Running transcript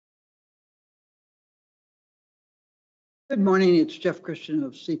Good morning. It's Jeff Christian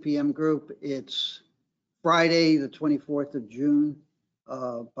of CPM Group. It's Friday, the 24th of June,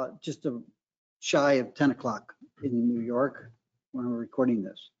 but just shy of 10 o'clock in New York when we're recording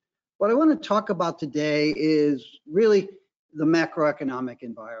this. What I want to talk about today is really the macroeconomic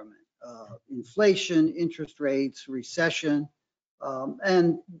environment, inflation, interest rates, recession,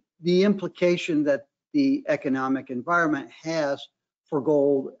 and the implication that the economic environment has for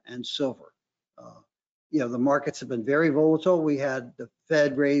gold and silver. The markets have been very volatile. We had the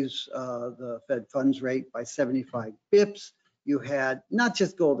Fed raise the Fed funds rate by 75 bips. You had not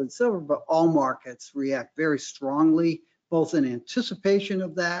just gold and silver, but all markets react very strongly, both in anticipation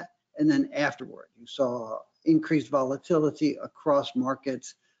of that and then afterward. You saw increased volatility across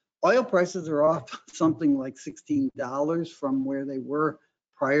markets. Oil prices are off something like $16 from where they were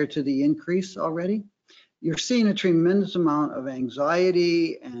prior to the increase already. You're seeing a tremendous amount of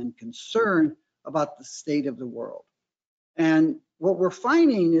anxiety and concern about the state of the world. And what we're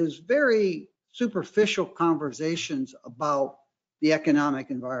finding is very superficial conversations about the economic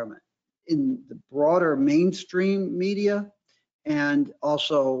environment in the broader mainstream media and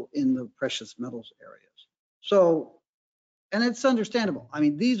also in the precious metals areas. So, and it's understandable. I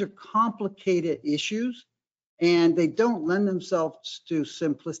mean, these are complicated issues and they don't lend themselves to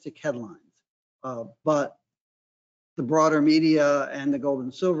simplistic headlines. But the broader media and the gold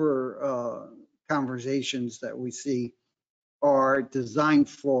and silver conversations that we see are designed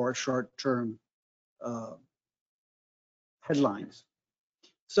for short-term headlines.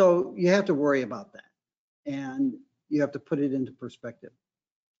 So you have to worry about that and you have to put it into perspective.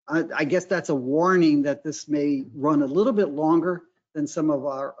 I guess that's a warning that this may run a little bit longer than some of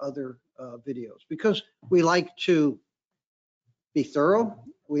our other videos because we like to be thorough.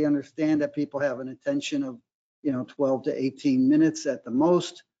 We understand that people have an attention of 12 to 18 minutes at the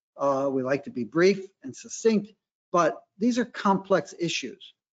most. We like to be brief and succinct, but these are complex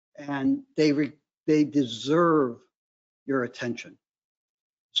issues and they deserve your attention.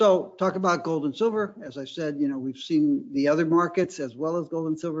 So talk about gold and silver. As I said, we've seen the other markets as well as gold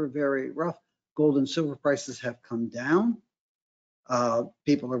and silver very rough. Gold and silver prices have come down.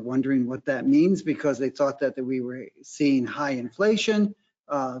 People are wondering what that means because they thought that we were seeing high inflation.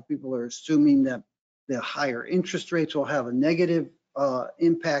 People are assuming that the higher interest rates will have a negative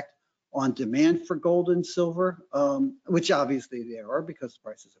impact on demand for gold and silver, which obviously they are because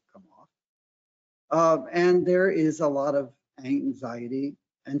prices have come off. And there is a lot of anxiety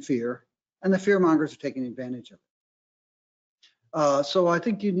and fear, and the fear mongers are taking advantage of it. So I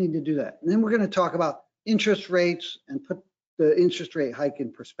think you need to do that. And then we're going to talk about interest rates and put the interest rate hike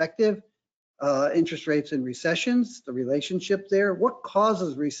in perspective. Interest rates and recessions, the relationship there. What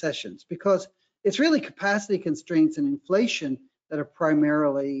causes recessions? Because it's really capacity constraints and inflation that are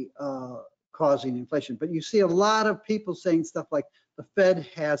primarily causing inflation. But you see a lot of people saying stuff like the Fed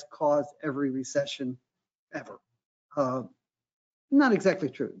has caused every recession ever. Not exactly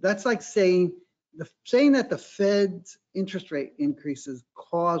true. That's like saying that the Fed's interest rate increases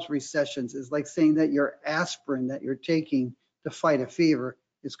cause recessions is like saying that your aspirin that you're taking to fight a fever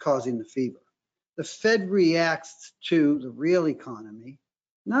is causing the fever. The Fed reacts to the real economy,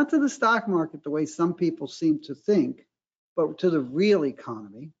 not to the stock market the way some people seem to think, but to the real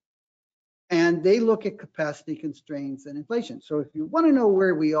economy. And they look at capacity constraints and inflation. So if you want to know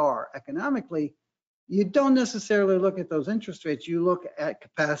where we are economically, you don't necessarily look at those interest rates. You look at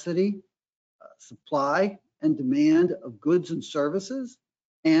capacity, supply and demand of goods and services,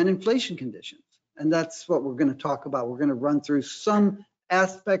 and inflation conditions. And that's what we're going to talk about. We're going to run through some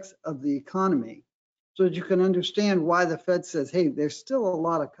aspects of the economy so that you can understand why the Fed says, hey, there's still a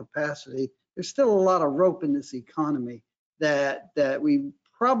lot of capacity. There's still a lot of rope in this economy that we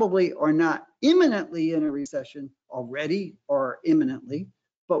probably are not imminently in a recession already or imminently,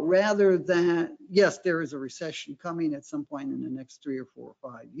 but rather that, yes, there is a recession coming at some point in the next 3 or 4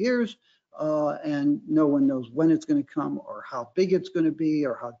 or 5 years, and no one knows when it's going to come or how big it's going to be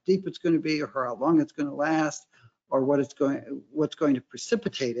or how deep it's going to be or how long it's going to last or what's going to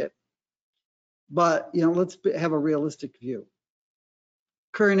precipitate it. But let's have a realistic view.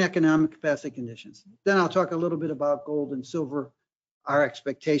 Current economic capacity conditions. Then I'll talk a little bit about gold and silver, our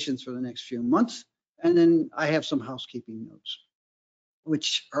expectations for the next few months, and then I have some housekeeping notes,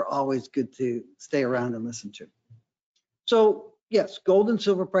 which are always good to stay around and listen to. So yes, gold and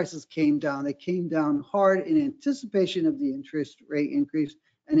silver prices came down. They came down hard in anticipation of the interest rate increase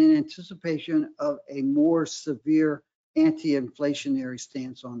and in anticipation of a more severe anti-inflationary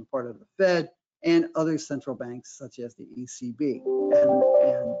stance on the part of the Fed and other central banks such as the ECB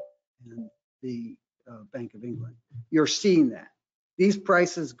and the Bank of England. You're seeing that. These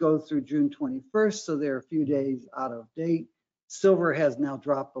prices go through June 21st, so they're a few days out of date. Silver has now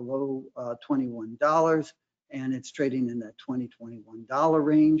dropped below $21, and it's trading in that $20, $21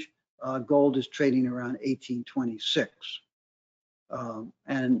 range. Gold is trading around 1826.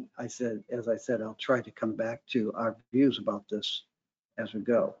 And as I said, I'll try to come back to our views about this as we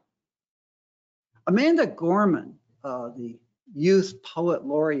go. Amanda Gorman, the youth poet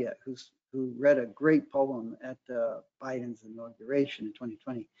laureate who read a great poem at Biden's inauguration in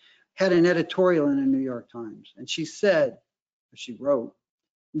 2020, had an editorial in the New York Times. And she said, or she wrote,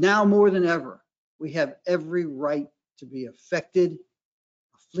 "Now more than ever, we have every right to be affected,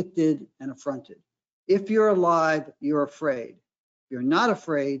 afflicted, and affronted. If you're alive, you're afraid. If you're not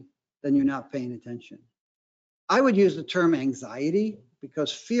afraid, then you're not paying attention." I would use the term anxiety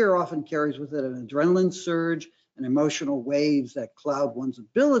because fear often carries with it an adrenaline surge and emotional waves that cloud one's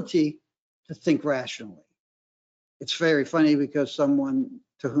ability to think rationally. It's very funny because someone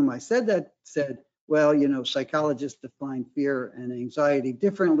to whom I said that said, well, you know, psychologists define fear and anxiety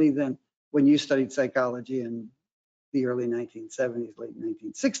differently than when you studied psychology in the early 1970s, late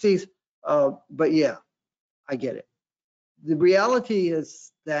 1960s. But yeah, I get it. The reality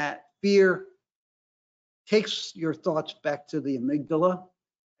is that fear takes your thoughts back to the amygdala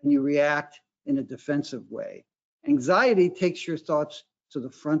and you react in a defensive way. Anxiety takes your thoughts to the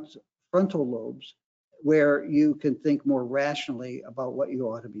frontal lobes where you can think more rationally about what you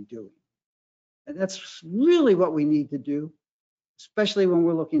ought to be doing. And that's really what we need to do, especially when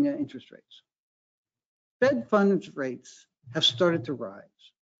we're looking at interest rates. Fed funds rates have started to rise.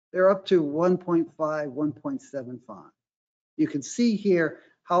 They're up to 1.5, 1.75. You can see here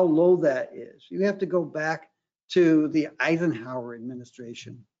how low that is. You have to go back to the Eisenhower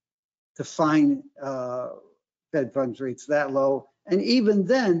administration to find Fed funds rates that low. And even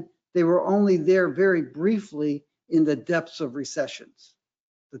then, they were only there very briefly in the depths of recessions,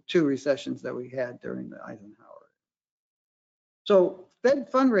 the two recessions that we had during the Eisenhower. So Fed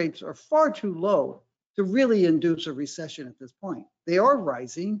fund rates are far too low to really induce a recession at this point. They are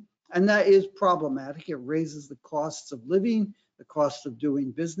rising, and that is problematic. It raises the costs of living, the cost of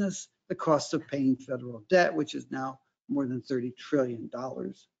doing business, the cost of paying federal debt, which is now more than $30 trillion,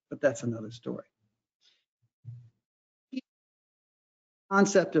 but that's another story.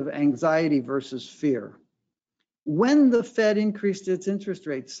 Concept of anxiety versus fear. When the Fed increased its interest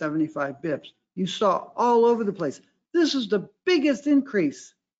rate 75 bips, you saw all over the place. This is the biggest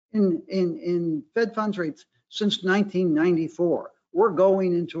increase in Fed funds rates since 1994. We're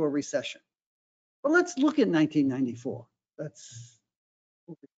going into a recession. But let's look at 1994. That's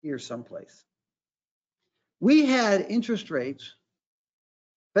over here someplace. We had interest rates,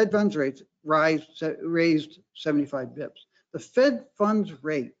 Fed funds rates raised 75 bips. The Fed funds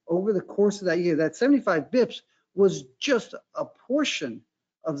rate over the course of that year, that 75 bips was just a portion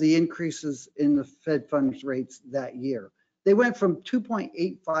of the increases in the Fed funds rates that year. They went from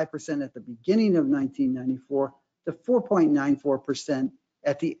 2.85% at the beginning of 1994 to 4.94%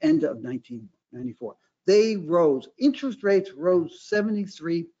 at the end of 1994. They rose, interest rates rose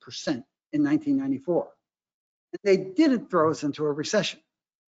 73% in 1994. And they didn't throw us into a recession.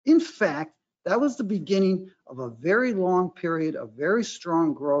 In fact, that was the beginning of a very long period of very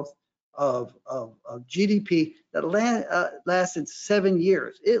strong growth of GDP that lasted 7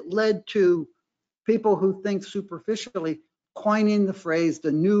 years. It led to people who think superficially coining the phrase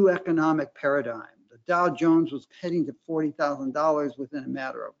the new economic paradigm. The Dow Jones was heading to $40,000 within a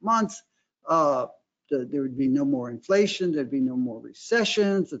matter of months. There would be no more inflation. There'd be no more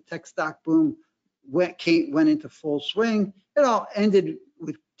recessions. The tech stock boom went into full swing. It all ended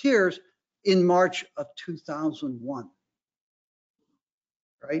with tears in March of 2001,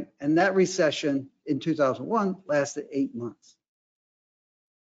 right? And that recession in 2001 lasted 8 months.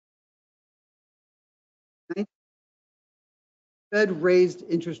 Fed raised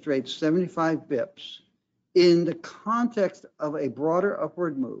interest rates 75 bips in the context of a broader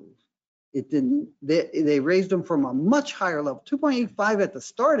upward move. It didn't, they raised them from a much higher level, 2.85 at the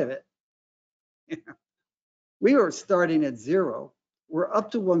start of it. We were starting at 0. We're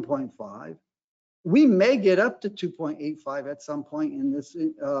up to 1.5. We may get up to 2.85 at some point in this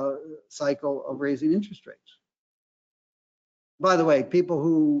cycle of raising interest rates. By the way, people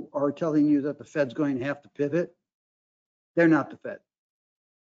who are telling you that the Fed's going to have to pivot, they're not the Fed.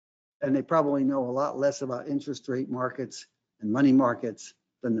 And they probably know a lot less about interest rate markets and money markets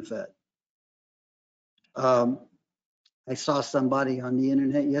than the Fed. I saw somebody on the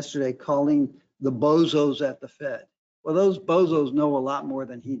internet yesterday calling the bozos at the Fed. Well, those bozos know a lot more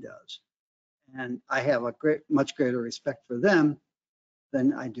than he does. And I have a much greater respect for them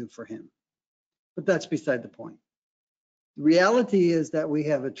than I do for him. But that's beside the point. The reality is that we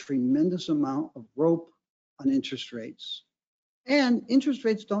have a tremendous amount of rope on interest rates, and interest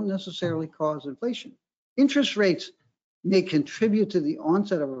rates don't necessarily cause inflation. Interest rates may contribute to the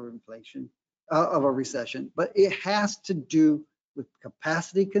onset of a recession, but it has to do with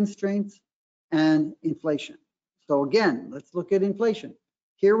capacity constraints and inflation. So again, let's look at inflation.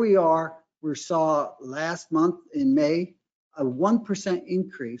 Here we are. We saw last month in May a 1%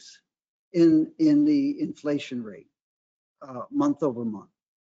 increase in the inflation rate, month over month,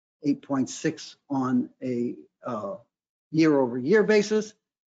 8.6 on a year-over-year basis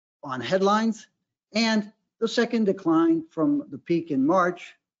on headlines, and the second decline from the peak in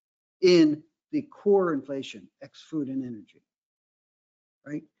March in the core inflation, ex food and energy,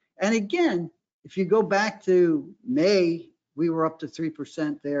 right? And again, if you go back to May, we were up to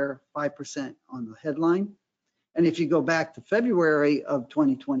 3% there, 5% on the headline. And if you go back to February of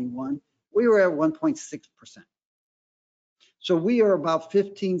 2021, we were at 1.6%. So we are about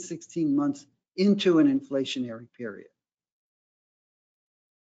 15, 16 months into an inflationary period.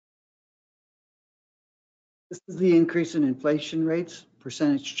 This is the increase in inflation rates,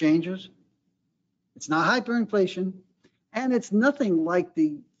 percentage changes. It's not hyperinflation, and it's nothing like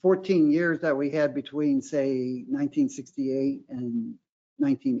the 14 years that we had between, say, 1968 and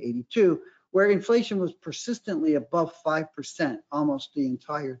 1982, where inflation was persistently above 5% almost the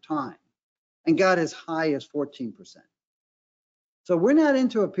entire time and got as high as 14%. So we're not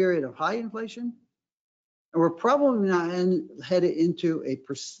into a period of high inflation, and we're probably not headed into a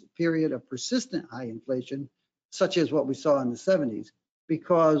period of persistent high inflation, such as what we saw in the 70s,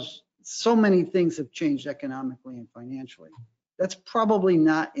 because so many things have changed economically and financially. That's probably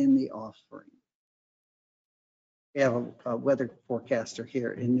not in the offering. We have a weather forecaster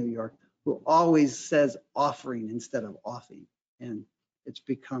here in New York who always says offering instead of offing, and it's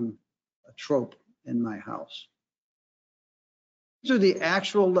become a trope in my house. These are the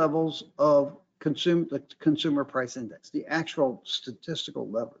actual levels of the consumer price index, the actual statistical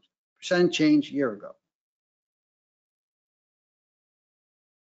levels, percent change year ago.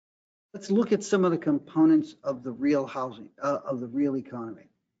 Let's look at some of the components of the real housing, of the real economy.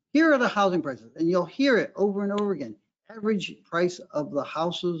 Here are the housing prices, and you'll hear it over and over again. Average price of the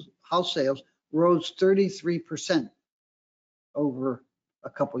house sales rose 33% over a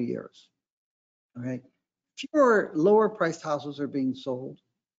couple years. Okay, fewer lower priced houses are being sold.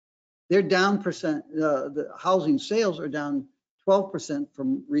 They're down percent. The housing sales are down 12%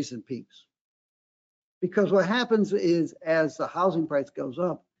 from recent peaks. Because what happens is, as the housing price goes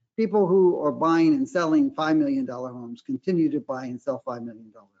up, people who are buying and selling $5 million homes continue to buy and sell $5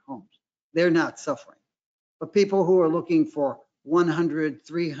 million homes. They're not suffering. But people who are looking for $100,000,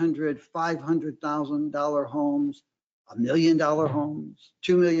 $300,000, $500,000 homes, $1 million homes,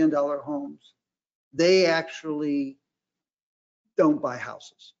 $2 million homes, they actually don't buy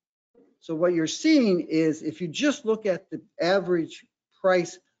houses. So what you're seeing is, if you just look at the average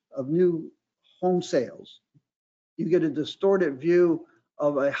price of new home sales, you get a distorted view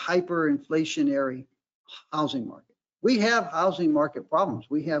of a hyperinflationary housing market. We have housing market problems.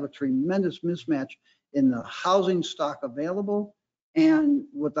 We have a tremendous mismatch in the housing stock available and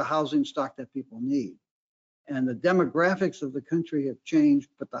with the housing stock that people need. And the demographics of the country have changed,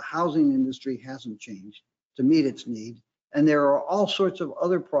 but the housing industry hasn't changed to meet its need. And there are all sorts of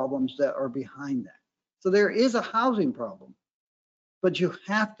other problems that are behind that. So there is a housing problem, but you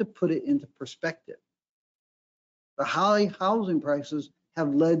have to put it into perspective. The high housing prices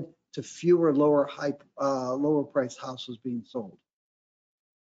have led to fewer lower priced houses being sold.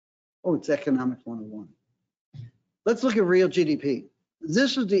 Oh, it's economics 101. Let's look at real GDP.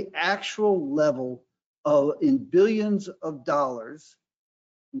 This is the actual level of, in billions of dollars,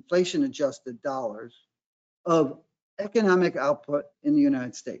 inflation adjusted dollars, of economic output in the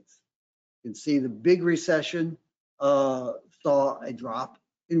United States. You can see the big recession saw a drop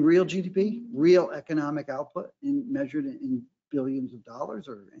in real GDP, real economic output, measured in billions of dollars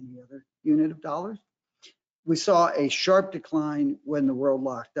or any other unit of dollars. We saw a sharp decline when the world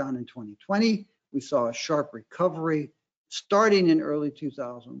locked down in 2020. We saw a sharp recovery starting in early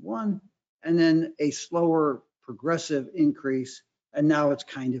 2001, and then a slower progressive increase, and now it's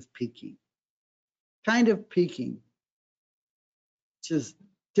kind of peaking. Kind of peaking, which is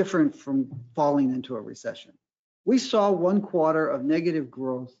different from falling into a recession. We saw 1 quarter of negative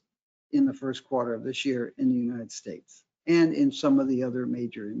growth in the first quarter of this year in the United States and in some of the other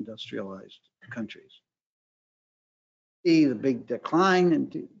major industrialized countries. See the big decline in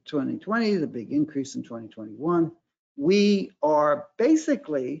 2020, the big increase in 2021. We are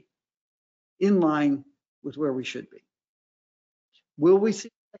basically in line with where we should be. Will we see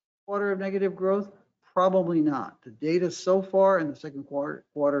a quarter of negative growth? Probably not. The data so far in the second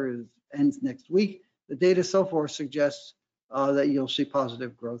quarter ends next week. The data so far suggests that you'll see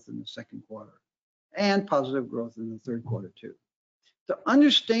positive growth in the second quarter and positive growth in the third quarter too. To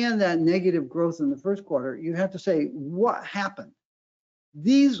understand that negative growth in the first quarter, you have to say, what happened?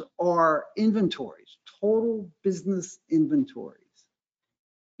 These are inventories, total business inventories.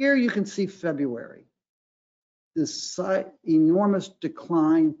 Here you can see February, this enormous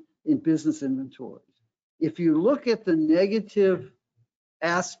decline in business inventories. If you look at the negative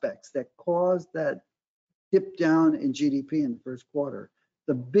aspects that caused that dip down in GDP in the first quarter,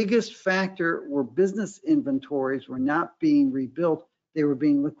 the biggest factor were business inventories were not being rebuilt, they were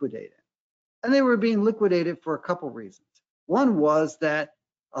being liquidated. And they were being liquidated for a couple reasons. One was that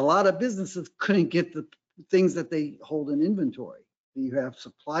a lot of businesses couldn't get the things that they hold in inventory. You have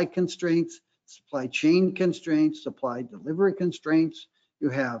supply constraints, supply chain constraints, supply delivery constraints. You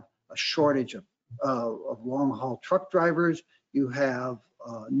have a shortage of long-haul truck drivers. You have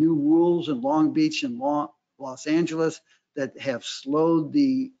new rules in Long Beach and Los Angeles that have slowed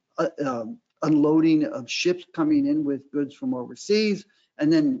the unloading of ships coming in with goods from overseas,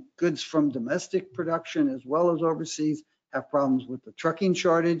 and then goods from domestic production as well as overseas have problems with the trucking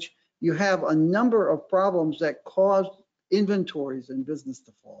shortage. You have a number of problems that caused inventories in business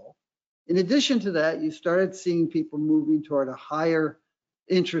to fall. In addition to that, you started seeing people moving toward a higher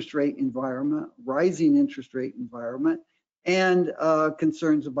interest rate environment, rising interest rate environment, and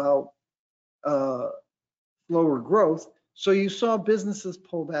concerns about slower growth. So you saw businesses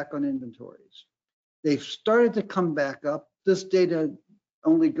pull back on inventories. They've started to come back up. This data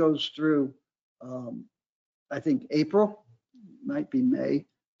only goes through, I think, April, might be May,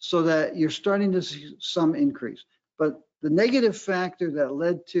 so that you're starting to see some increase. But the negative factor that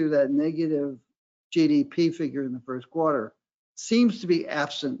led to that negative GDP figure in the first quarter seems to be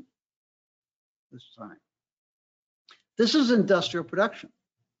absent this time. This is industrial production.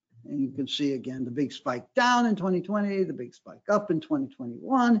 And you can see again the big spike down in 2020, the big spike up in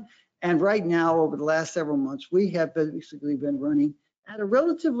 2021. And right now, over the last several months, we have basically been running at a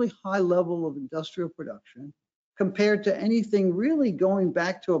relatively high level of industrial production compared to anything really going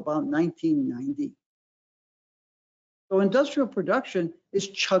back to about 1990. So industrial production is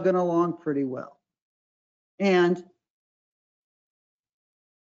chugging along pretty well. And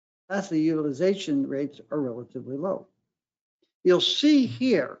capacity utilization rates are relatively low. You'll see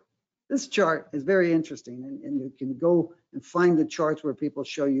here, this chart is very interesting, and you can go and find the charts where people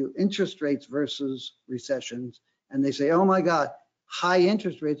show you interest rates versus recessions, and they say, oh my God, high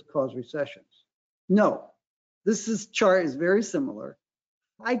interest rates cause recessions. No, this chart is very similar.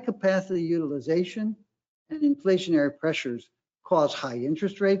 High capacity utilization and inflationary pressures cause high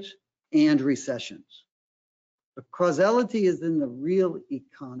interest rates and recessions. The causality is in the real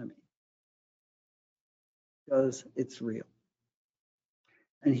economy because it's real.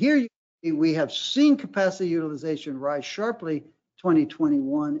 And here we have seen capacity utilization rise sharply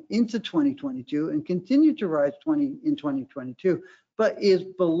 2021 into 2022 and continue to rise in 2022, but is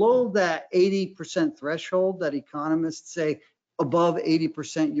below that 80% threshold that economists say above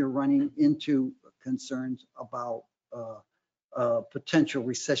 80% you're running into concerns about potential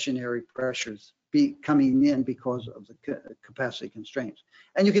recessionary pressures coming in because of the capacity constraints.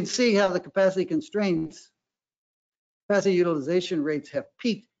 And you can see how the capacity utilization rates have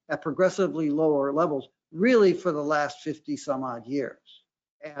peaked at progressively lower levels really for the last 50 some odd years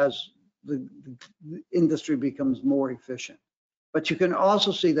as the industry becomes more efficient. But you can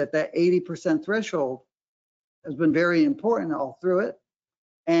also see that that 80% threshold has been very important all through it.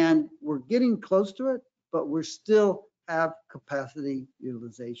 And we're getting close to it, but we still have capacity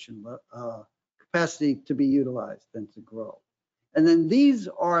utilization, capacity to be utilized and to grow. And then these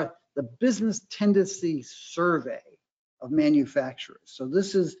are the business tendency survey of manufacturers. So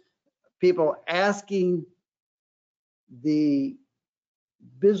this is people asking the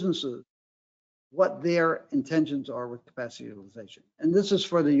businesses what their intentions are with capacity utilization. And this is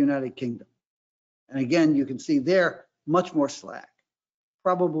for the United Kingdom. And again, you can see there much more slack,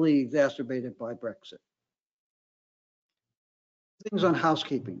 probably exacerbated by Brexit. Things on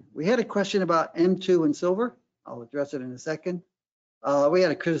housekeeping. We had a question about M2 and silver. I'll address it in a second. We had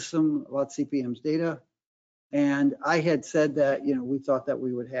a criticism about CPM's data. And I had said that, we thought that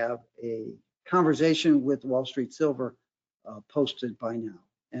we would have a conversation with Wall Street Silver posted by now.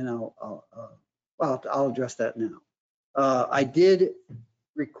 And I'll address that now. I did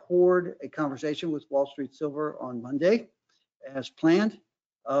record a conversation with Wall Street Silver on Monday as planned,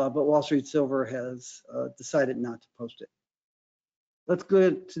 but Wall Street Silver has decided not to post it. Let's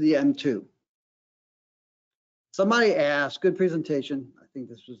go to the M2. Somebody asked, good presentation. I think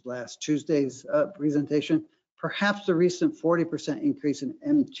this was last Tuesday's presentation, perhaps the recent 40% increase in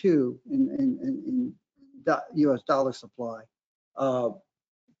M2 in US dollar supply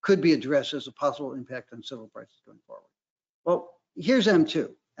could be addressed as a possible impact on silver prices going forward. Well, here's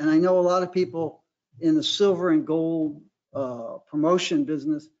M2. And I know a lot of people in the silver and gold promotion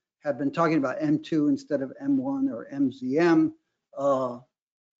business have been talking about M2 instead of M1 or MZM,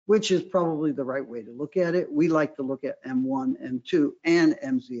 which is probably the right way to look at it. We like to look at M1, M2, and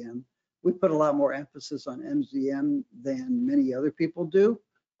MZM. We put a lot more emphasis on MZM than many other people do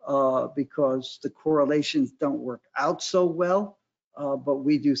because the correlations don't work out so well. But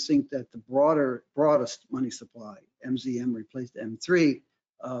we do think that the broadest money supply, MZM, replaced M3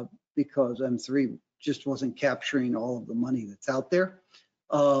 because M3 just wasn't capturing all of the money that's out there.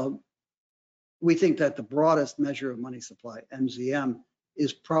 We think that the broadest measure of money supply, MZM,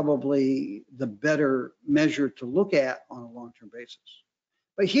 is probably the better measure to look at on a long-term basis.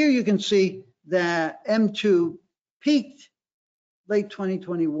 But here you can see that M2 peaked late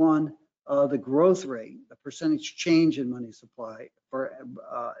 2021. The growth rate, the percentage change in money supply for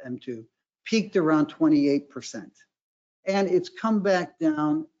M2 peaked around 28%. And it's come back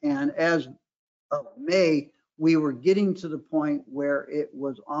down, and as of May, we were getting to the point where it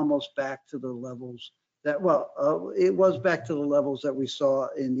was almost back to the levels that, it was back to the levels that we saw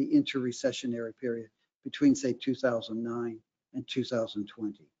in the inter-recessionary period between, say, 2009 and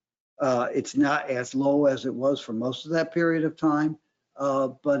 2020. It's not as low as it was for most of that period of time,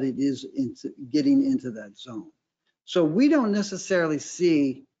 but it is getting into that zone. So we don't necessarily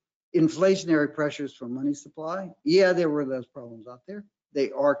see inflationary pressures from money supply. Yeah, there were those problems out there.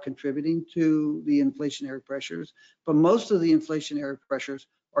 They are contributing to the inflationary pressures, but most of the inflationary pressures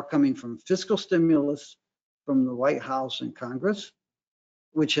are coming from fiscal stimulus from the White House and Congress,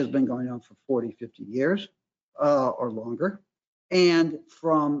 which has been going on for 40, 50 years or longer, and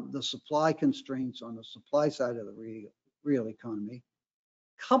from the supply constraints on the supply side of the real economy,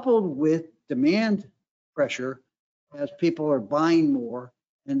 coupled with demand pressure as people are buying more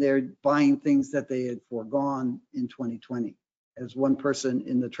and they're buying things that they had foregone in 2020. As one person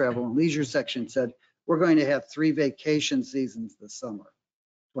in the travel and leisure section said, we're going to have 3 vacation seasons this summer,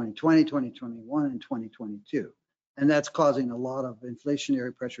 2020, 2021, and 2022. And that's causing a lot of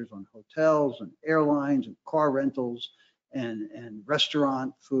inflationary pressures on hotels and airlines and car rentals and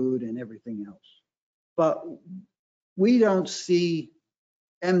restaurant food and everything else. But we don't see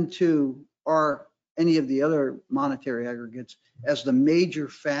M2 or any of the other monetary aggregates as the major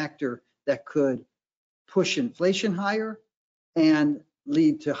factor that could push inflation higher and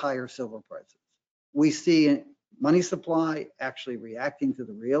lead to higher silver prices. We see money supply actually reacting to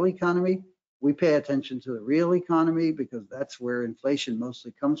the real economy. We pay attention to the real economy because that's where inflation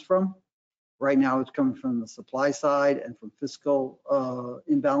mostly comes from. Right now it's coming from the supply side and from fiscal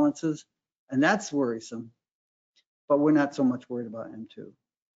imbalances, and that's worrisome, but we're not so much worried about M2.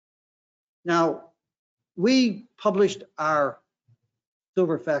 Now, we published our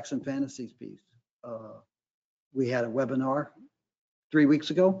Silver Facts and Fantasies piece. We had a webinar 3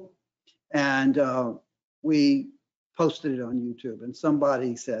 weeks ago, and we posted it on YouTube. And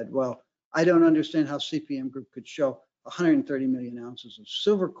somebody said, well, I don't understand how CPM Group could show 130 million ounces of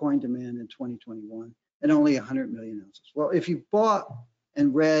silver coin demand in 2021 and only 100 million ounces. Well, if you bought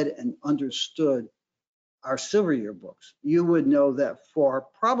and read and understood our silver yearbooks, you would know that for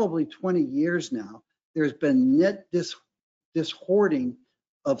probably 20 years now, there's been net dishoarding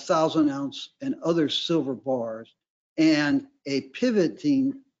of 1,000-ounce and other silver bars and a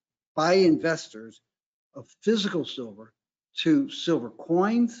pivoting by investors of physical silver to silver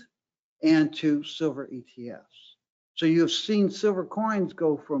coins and to silver ETFs. So you've seen silver coins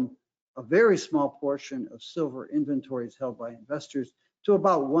go from a very small portion of silver inventories held by investors to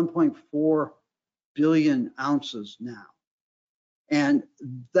about 1.4 billion ounces now. And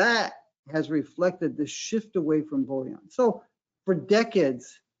that has reflected the shift away from bullion. So for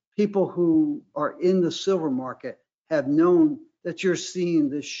decades, people who are in the silver market have known that you're seeing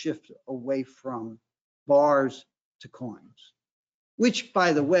this shift away from bars to coins, which,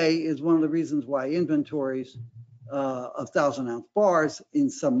 by the way, is one of the reasons why inventories of 1,000-ounce bars in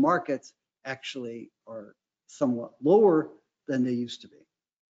some markets actually are somewhat lower than they used to be.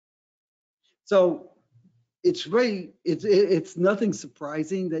 So it's nothing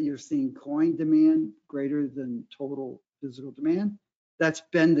surprising that you're seeing coin demand greater than total physical demand. That's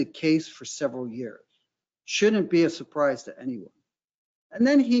been the case for several years. Shouldn't be a surprise to anyone. And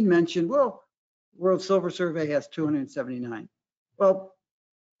then he mentioned, well, World Silver Survey has 279. Well,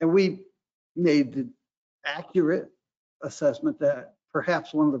 and we made the accurate assessment that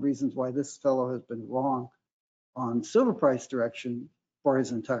perhaps one of the reasons why this fellow has been wrong on silver price direction for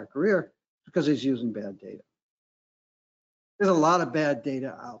his entire career because he's using bad data. There's a lot of bad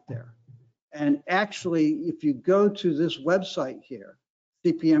data out there. And actually, if you go to this website here,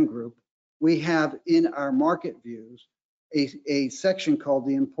 CPM Group, we have in our market views a section called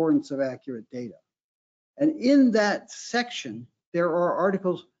the importance of accurate data. And in that section, there are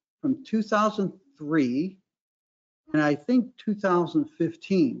articles from 2003 and I think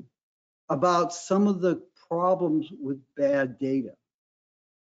 2015 about some of the problems with bad data.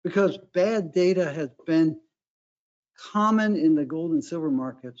 Because bad data has been common in the gold and silver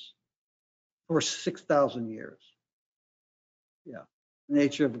markets for 6,000 years. Yeah, the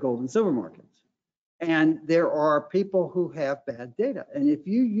nature of the gold and silver markets. And there are people who have bad data. And if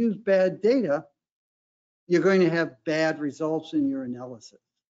you use bad data, you're going to have bad results in your analysis.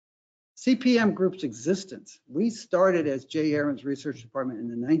 CPM Group's existence, we started as Jay Aaron's research department in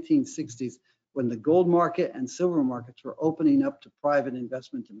the 1960s when the gold market and silver markets were opening up to private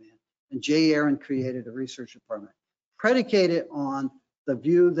investment demand. And Jay Aaron created a research department predicated on the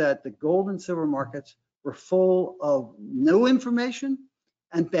view that the gold and silver markets were full of no information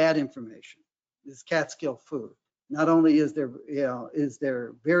and bad information. This Catskill food. Not only is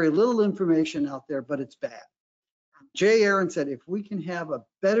there very little information out there, but it's bad. Jay Aaron said, if we can have a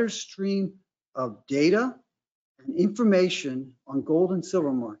better stream of data and information on gold and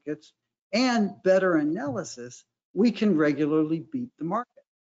silver markets and better analysis, we can regularly beat the market.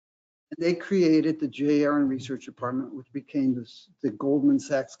 And they created the Jay Aaron Research Department, which became the Goldman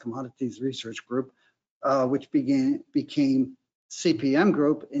Sachs Commodities Research Group, which became CPM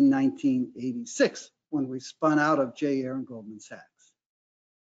Group in 1986 when we spun out of Jay Aaron Goldman Sachs.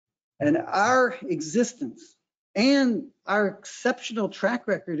 And our existence and our exceptional track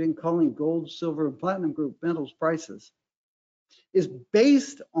record in calling gold, silver, and platinum group metals prices is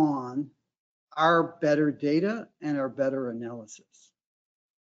based on our better data and our better analysis.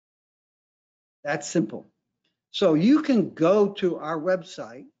 That's simple. So you can go to our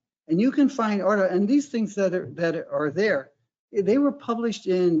website and you can find articles, and these things that are there, they were published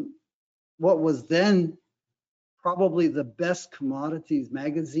in what was then probably the best commodities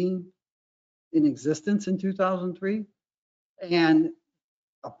magazine in existence in 2003, and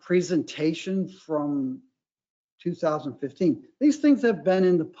a presentation from 2015. These things have been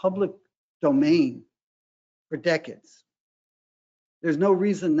in the public domain for decades. There's no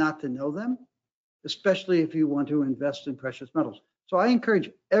reason not to know them, especially if you want to invest in precious metals. So I encourage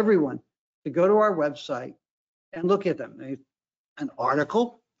everyone to go to our website and look at them. There's an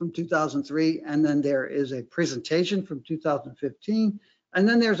article from 2003, and then there is a presentation from 2015, and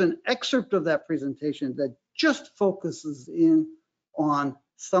then there's an excerpt of that presentation that just focuses in on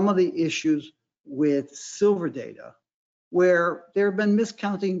some of the issues with silver data, where there have been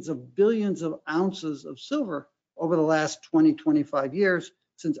miscountings of billions of ounces of silver over the last 20, 25 years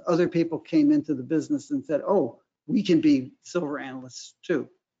since other people came into the business and said, oh, we can be silver analysts too.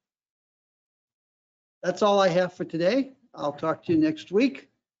 That's all I have for today. I'll talk to you next week.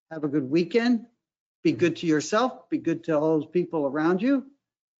 Have a good weekend. Be good to yourself. Be good to all those people around you.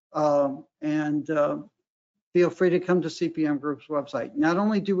 And feel free to come to CPM Group's website. Not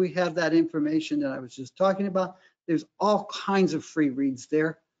only do we have that information that I was just talking about, there's all kinds of free reads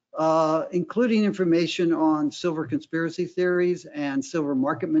there, including information on silver conspiracy theories and silver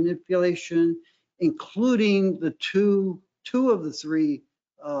market manipulation, including the two of the three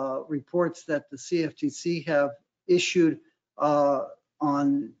reports that the CFTC have issued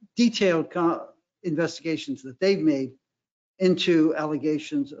on detailed investigations that they've made into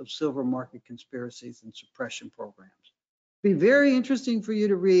allegations of silver market conspiracies and suppression programs. Be very interesting for you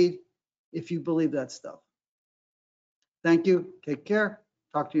to read if you believe that stuff. Thank you. Take care.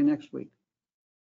 Talk to you next week.